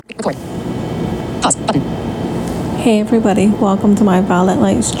Record. Pause. Button. Hey everybody, welcome to my Violet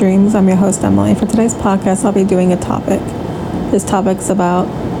Light Streams. I'm your host Emily. For today's podcast, I'll be doing a topic. This topic's about,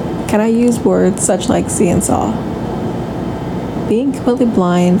 can I use words such like see and saw? Being completely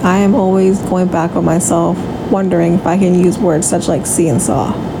blind, I am always going back on myself, wondering if I can use words such like see and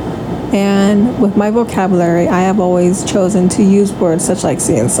saw. And with my vocabulary, I have always chosen to use words such like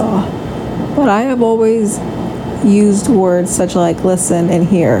see and saw. But I have always used words such like listen and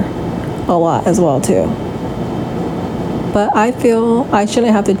hear a lot as well too. But I feel I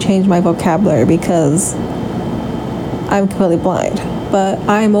shouldn't have to change my vocabulary because I'm completely blind. But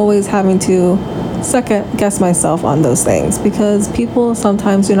I'm always having to second guess myself on those things because people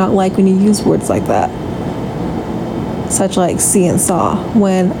sometimes do not like when you use words like that, such like see and saw,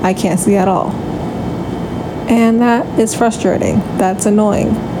 when I can't see at all. And that is frustrating. That's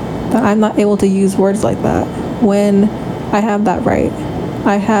annoying that I'm not able to use words like that when I have that right.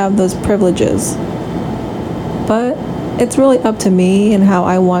 I have those privileges. But it's really up to me and how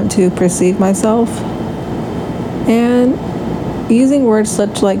I want to perceive myself. And using words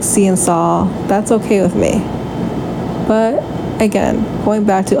such like see and saw, that's okay with me. But again, going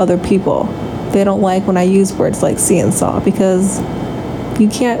back to other people, they don't like when I use words like see and saw because you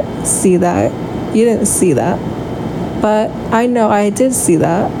can't see that. You didn't see that. But I know I did see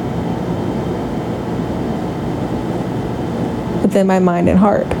that within my mind and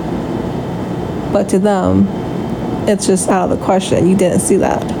heart. But to them, it's just out of the question. You didn't see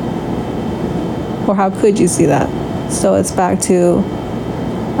that. Or how could you see that? So it's back to,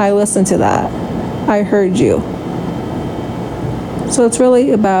 I listened to that. I heard you. So it's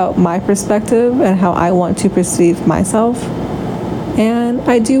really about my perspective and how I want to perceive myself. And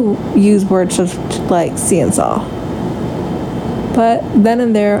I do use words such like see and saw. But then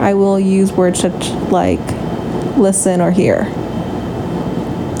and there, I will use words such like listen or hear.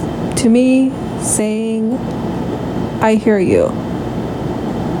 To me, saying, I hear you.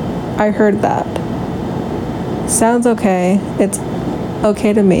 I heard that. Sounds okay. It's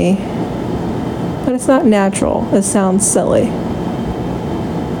okay to me. But it's not natural. It sounds silly.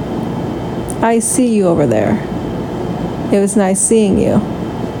 I see you over there. It was nice seeing you.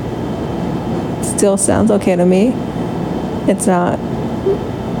 Still sounds okay to me. It's not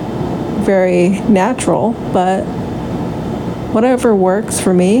very natural, but whatever works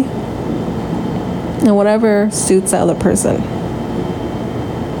for me and whatever suits the other person.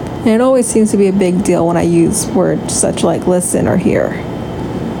 And it always seems to be a big deal when I use words such like listen or hear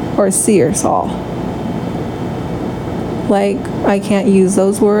or see or saw. Like, I can't use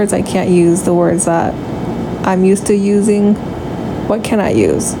those words. I can't use the words that I'm used to using. What can I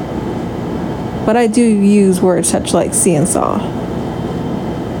use? But I do use words such like see and saw.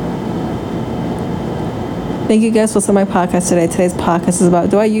 Thank you guys for listening to my podcast today. Today's podcast is about,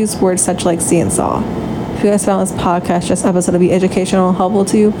 do I use words such like see and saw? If you guys found this podcast, this episode to be educational and helpful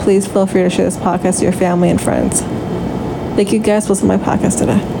to you, please feel free to share this podcast to your family and friends. Thank you guys for listening to my podcast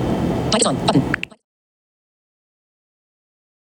today. Mic is on. Button.